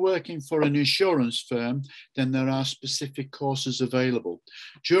 If you are working for an insurance firm, then there are specific courses available.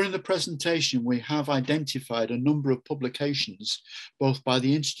 During the presentation, we have identified a number of publications, both by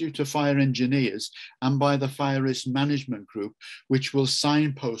the Institute of Fire Engineers and by the Fire Risk Management Group, which will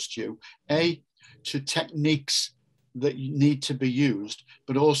signpost you, A, to techniques that need to be used,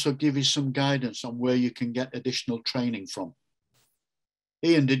 but also give you some guidance on where you can get additional training from.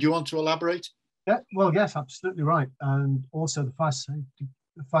 Ian, did you want to elaborate? Yeah, well, yes, absolutely right. And also the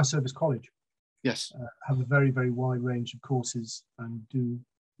Fire Service College. Yes. Have a very, very wide range of courses and do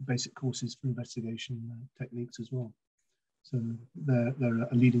basic courses for investigation techniques as well. So they're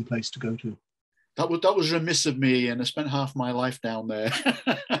a leading place to go to. That was remiss of me, and I spent half my life down there.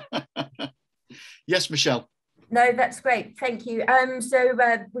 Yes, Michelle. No, that's great. Thank you. So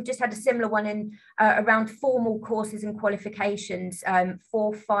we just had a similar one in around formal courses and qualifications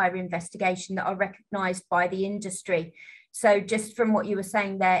for fire investigation that are recognised by the industry. So just from what you were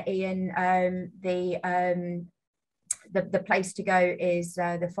saying there, Ian, the place to go is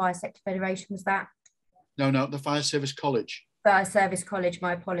the Fire Sector Federation, was that? No, the Fire Service College. Fire Service College,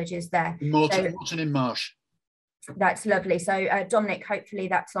 my apologies there. Morton in Marsh. That's lovely. So Dominic, hopefully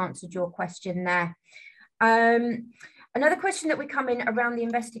that's answered your question there. Another question that we come in around the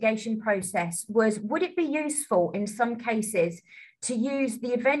investigation process was, would it be useful in some cases to use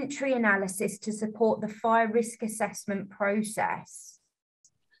the event tree analysis to support the fire risk assessment process?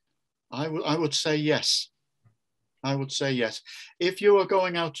 I would say yes. I would say yes. If you are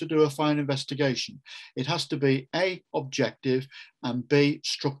going out to do a fire investigation, it has to be A, objective, and B,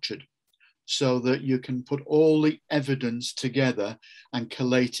 structured, so that you can put all the evidence together and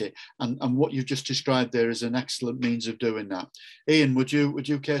collate it. And what you've just described there is an excellent means of doing that. Ian, would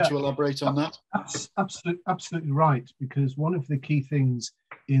you care to elaborate on that? Absolutely right, because one of the key things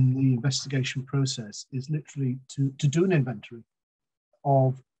in the investigation process is literally to do an inventory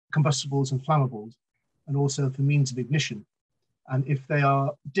of combustibles and flammables, and also for means of ignition. And if they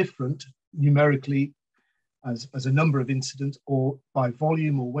are different numerically, as a number of incidents, or by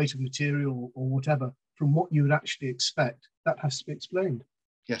volume or weight of material or whatever, from what you would actually expect, that has to be explained.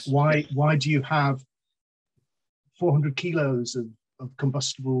 Yes. Why do you have 400 kilos of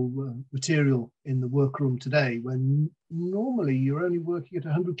combustible material in the workroom today when normally you're only working at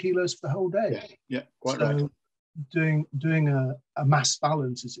 100 kilos for the whole day? Yeah, quite right. Doing a mass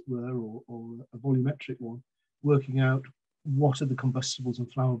balance, as it were, or a volumetric one, working out what are the combustibles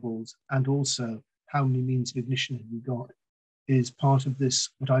and flammables, and also how many means of ignition have you got, is part of this,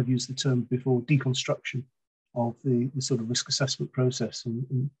 what I've used the term before, deconstruction of the sort of risk assessment process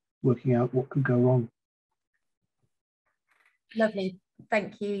and working out what could go wrong. Lovely.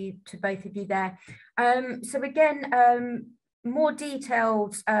 Thank you to both of you there. So again, more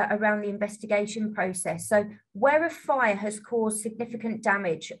details around the investigation process. So where a fire has caused significant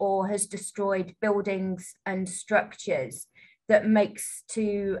damage or has destroyed buildings and structures, that makes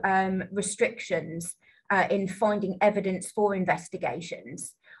to restrictions in finding evidence for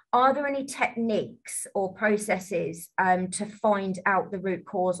investigations. Are there any techniques or processes to find out the root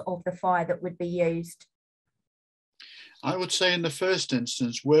cause of the fire that would be used? I would say in the first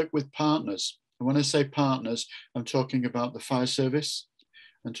instance, work with partners. And when I say partners, I'm talking about the fire service,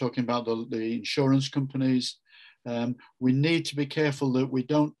 I'm talking about the insurance companies. We need to be careful that we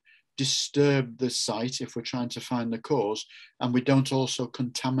don't disturb the site if we're trying to find the cause, and we don't also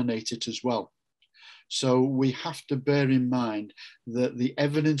contaminate it as well. So we have to bear in mind that the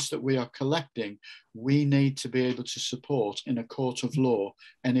evidence that we are collecting, we need to be able to support in a court of law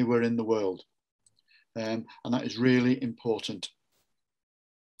anywhere in the world. And that is really important.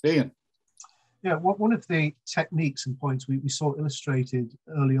 Ian. Yeah, one of the techniques and points we saw illustrated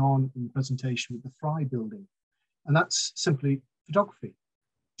early on in the presentation with the Fry building, and that's simply photography.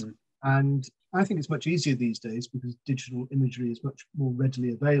 And I think it's much easier these days because digital imagery is much more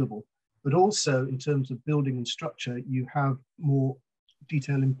readily available. But also in terms of building and structure, you have more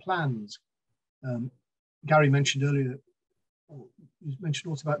detail in plans. Gary mentioned earlier, you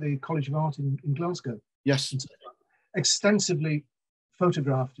mentioned also about the College of Art in Glasgow. Yes. And so extensively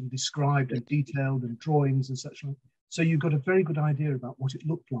photographed and described and detailed, and drawings and such like. So you've got a very good idea about what it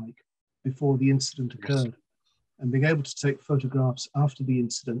looked like before the incident occurred. Yes. And being able to take photographs after the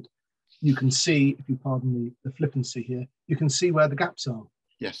incident, you can see, if you pardon the flippancy here, you can see where the gaps are.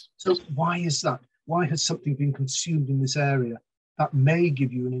 Yes. So why is that? Why has something been consumed in this area? That may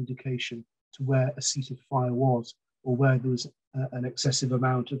give you an indication to where a seat of fire was, or where there was an excessive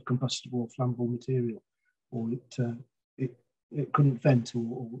amount of combustible or flammable material, or it couldn't vent,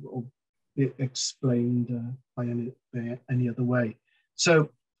 or it explained by any other way. So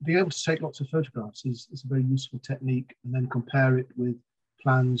being able to take lots of photographs is a very useful technique, and then compare it with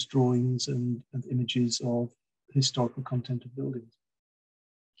plans, drawings, and images of historical content of buildings.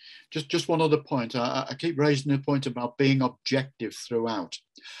 Just one other point. I keep raising the point about being objective throughout.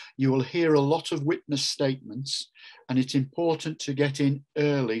 You will hear a lot of witness statements, and it's important to get in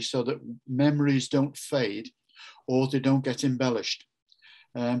early so that memories don't fade or they don't get embellished.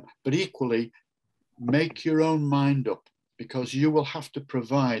 But equally, make your own mind up, because you will have to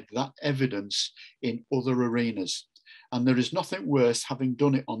provide that evidence in other arenas. And there is nothing worse, having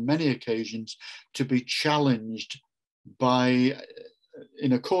done it on many occasions, to be challenged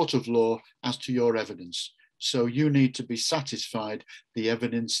in a court of law as to your evidence. So you need to be satisfied the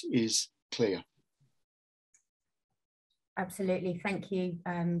evidence is clear. Absolutely. Thank you,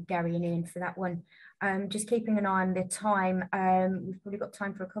 Gary and Ian, for that one. Just keeping an eye on the time, we've probably got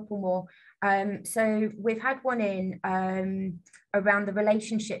time for a couple more. So we've had one in around the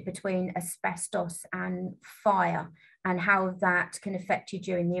relationship between asbestos and fire and how that can affect you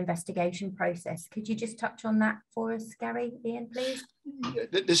during the investigation process. Could you just touch on that for us, Gary, Ian, please?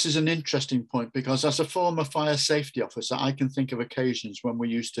 This is an interesting point, because as a former fire safety officer, I can think of occasions when we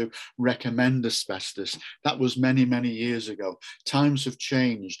used to recommend asbestos. That was many, many years ago. Times have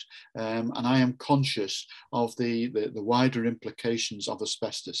changed, and I am conscious of the wider implications of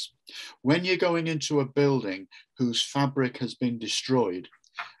asbestos. When you're going into a building whose fabric has been destroyed,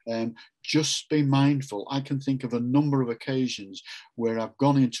 just be mindful. I can think of a number of occasions where I've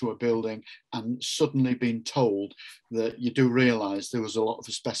gone into a building and suddenly been told that you do realise there was a lot of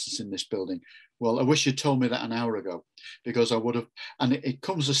asbestos in this building. Well, I wish you'd told me that an hour ago, because I would have. And it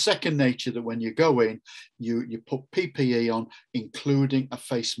comes a second nature that when you go in, you put PPE on, including a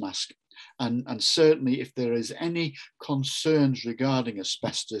face mask. And certainly if there is any concerns regarding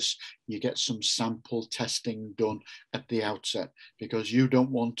asbestos, you get some sample testing done at the outset, because you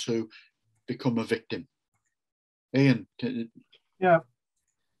don't want to become a victim. Ian? Yeah,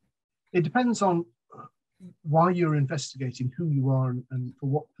 it depends on why you're investigating, who you are, and for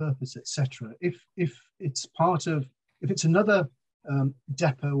what purpose, etc. If it's another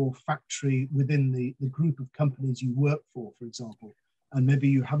depot or factory within the group of companies you work for example, and maybe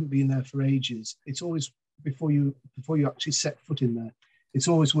you haven't been there for ages, it's always, before you actually set foot in there, it's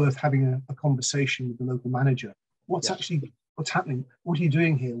always worth having a conversation with the local manager. What's happening? What are you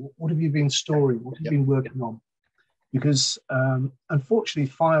doing here? What have you been storing? What have you been working on? Because unfortunately,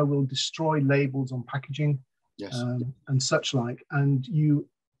 fire will destroy labels on packaging, and such like, and you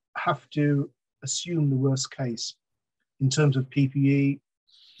have to assume the worst case in terms of PPE.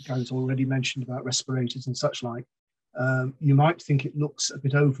 Gary's already mentioned about respirators and such like. You might think it looks a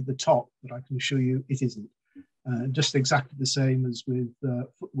bit over the top, but I can assure you it isn't. Just exactly the same as with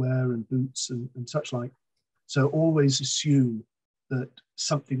footwear and boots and such like. So always assume that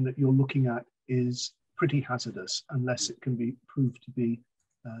something that you're looking at is pretty hazardous, unless it can be proved to be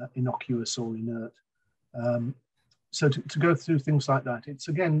innocuous or inert. So to go through things like that, it's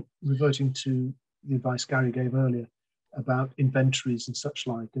again reverting to the advice Gary gave earlier about inventories and such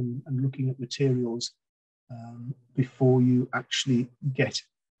like, and looking at materials before you actually get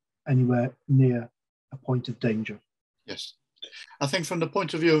anywhere near a point of danger. Yes. I think from the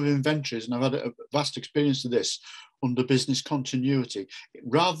point of view of inventories, and I've had a vast experience of this under business continuity,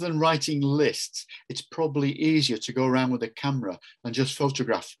 rather than writing lists, it's probably easier to go around with a camera and just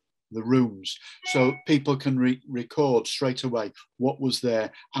photograph the rooms, so people can record straight away what was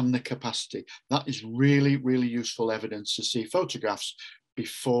there and the capacity. That is really, really useful evidence to see photographs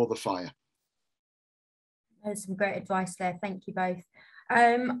before the fire. There's some great advice there. Thank you both.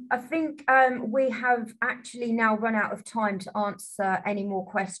 I think we have actually now run out of time to answer any more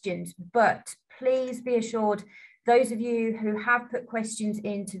questions, but please be assured, those of you who have put questions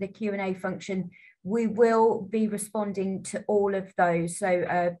into the Q&A function, we will be responding to all of those.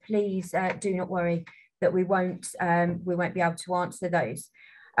 So please do not worry that we won't be able to answer those.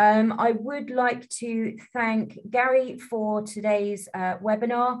 I would like to thank Gary for today's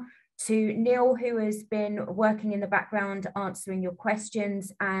webinar, to Neil, who has been working in the background answering your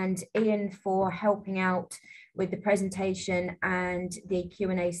questions, and Ian for helping out with the presentation and the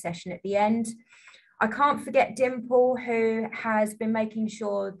Q&A session at the end. I can't forget Dimple, who has been making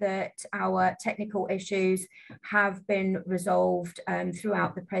sure that our technical issues have been resolved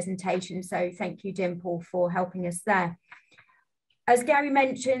throughout the presentation. So thank you, Dimple, for helping us there. As Gary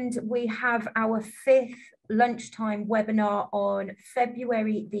mentioned, we have our 5th lunchtime webinar on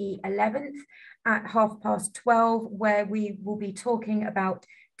February the 11th at 12:30, where we will be talking about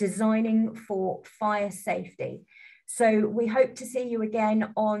designing for fire safety. So we hope to see you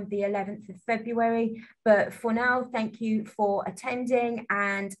again on the 11th of February. But for now, thank you for attending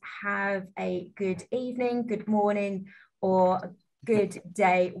and have a good evening, good morning, or good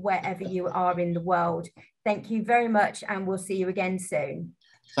day wherever you are in the world. Thank you very much, and we'll see you again soon.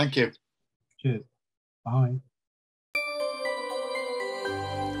 Thank you. Cheers. Bye.